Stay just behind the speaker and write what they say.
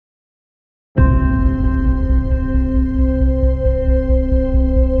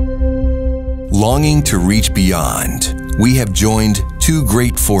Longing to reach beyond, we have joined two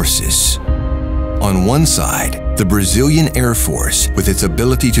great forces. On one side, the Brazilian Air Force with its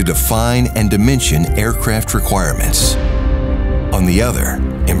ability to define and dimension aircraft requirements. On the other,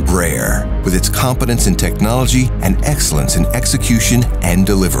 Embraer with its competence in technology and excellence in execution and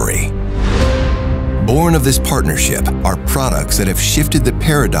delivery. Born of this partnership are products that have shifted the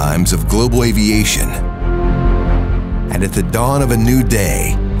paradigms of global aviation. And at the dawn of a new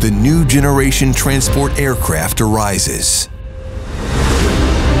day, the new generation transport aircraft arises.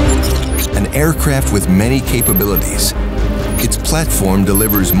 An aircraft with many capabilities, its platform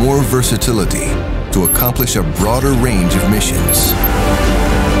delivers more versatility to accomplish a broader range of missions.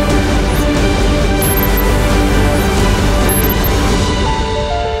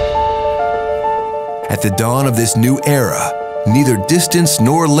 At the dawn of this new era, neither distance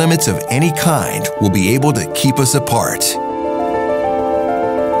nor limits of any kind will be able to keep us apart.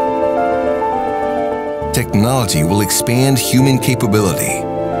 Technology will expand human capability.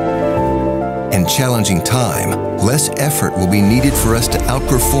 In challenging time, less effort will be needed for us to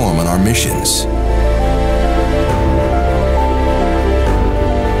outperform on our missions.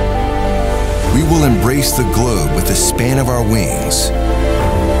 We will embrace the globe with the span of our wings.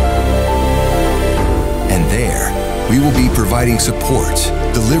 And there, we will be providing support,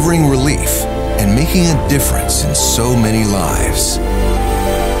 delivering relief, and making a difference in so many lives.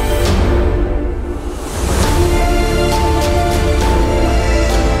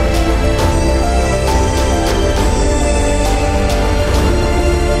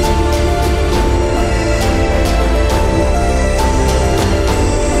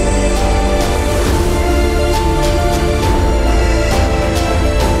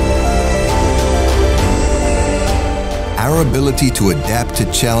 Our ability to adapt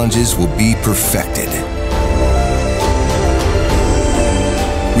to challenges will be perfected.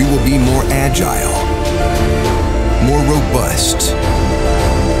 We will be more agile, more robust,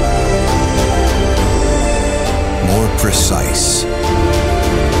 more precise.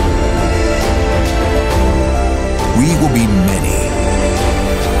 We will be many.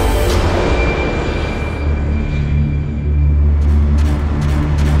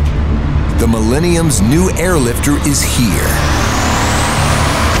 The Millennium's new airlifter is here.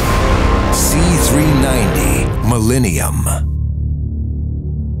 C-390 Millennium.